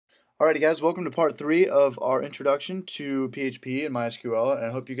Alrighty guys, welcome to part 3 of our introduction to PHP and MySQL, and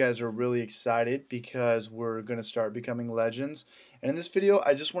I hope you guys are really excited because we're going to start becoming legends. And in this video,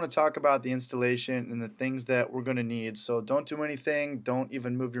 I just want to talk about the installation and the things that we're going to need. So don't do anything, don't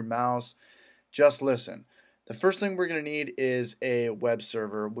even move your mouse, just listen. The first thing we're going to need is a web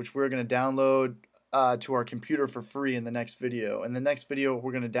server, which we're going to download to our computer for free in the next video. In the next video,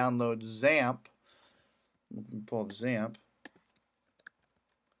 we're going to download XAMPP. Let me pull up XAMPP.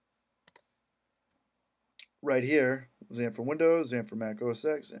 Right here, XAMPP for Windows, XAMPP for Mac OS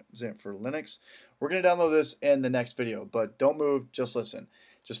X, XAMPP for Linux. We're going to download this in the next video, but don't move, just listen.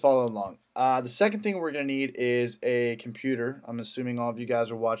 Just follow along. The second thing we're going to need is a computer. I'm assuming all of you guys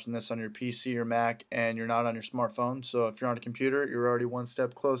are watching this on your PC or Mac and you're not on your smartphone. So if you're on a computer, you're already one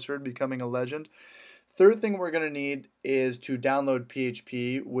step closer to becoming a legend. Third thing we're going to need is to download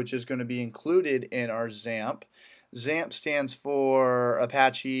PHP, which is going to be included in our XAMPP. XAMPP stands for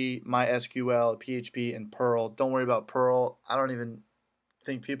Apache, MySQL, PHP, and Perl. Don't worry about Perl. I don't even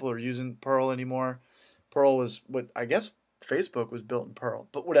think people are using Perl anymore. Perl was what I guess Facebook was built in Perl,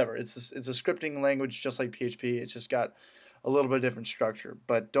 but whatever. It's a scripting language just like PHP. It's just got a little bit different structure.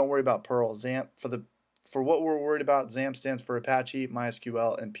 But don't worry about Perl. XAMPP for what we're worried about. XAMPP stands for Apache,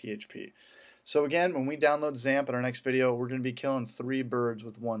 MySQL, and PHP. So again, when we download XAMPP in our next video, we're going to be killing 3 birds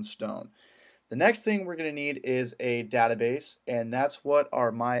with 1 stone. The next thing we're going to need is a database, and that's what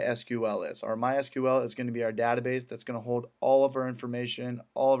our MySQL is. Our MySQL is going to be our database that's going to hold all of our information,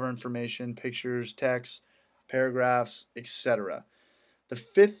 pictures, text, paragraphs, etc. The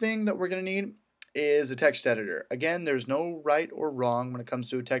fifth thing that we're going to need is a text editor. Again, there's no right or wrong when it comes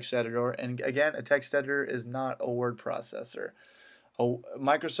to a text editor, and again, a text editor is not a word processor.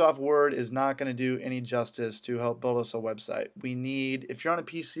 Microsoft Word is not going to do any justice to help build us a website. If you're on a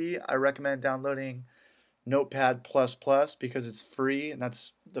PC, I recommend downloading Notepad++ because it's free, and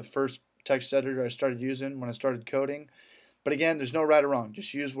that's the first text editor I started using when I started coding. But again, there's no right or wrong.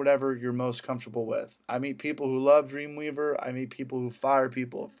 Just use whatever you're most comfortable with. I meet people who love Dreamweaver. I meet people who fire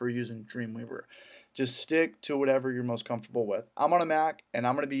people for using Dreamweaver. Just stick to whatever you're most comfortable with. I'm on a Mac, and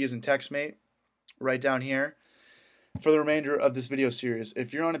I'm going to be using TextMate right down here for the remainder of this video series.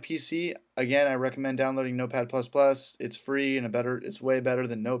 If you're on a PC, again, I recommend downloading Notepad++. It's free and it's way better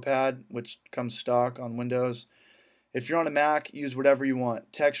than Notepad, which comes stock on Windows. If you're on a Mac, use whatever you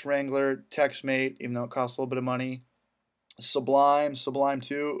want. Text Wrangler, TextMate, even though it costs a little bit of money. Sublime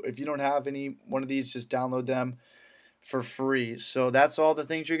 2. If you don't have any one of these, just download them for free. So that's all the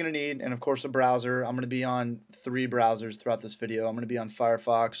things you're going to need, and of course a browser. I'm going to be on 3 browsers throughout this video. I'm going to be on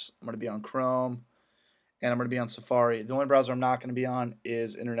Firefox, I'm going to be on Chrome, and I'm going to be on Safari. The only browser I'm not going to be on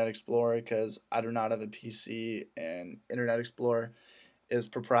is Internet Explorer because I do not have a PC, and Internet Explorer is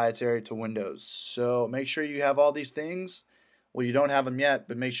proprietary to Windows. So make sure you have all these things. Well, you don't have them yet,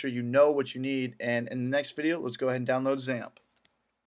 but make sure you know what you need. And in the next video, let's go ahead and download XAMPP.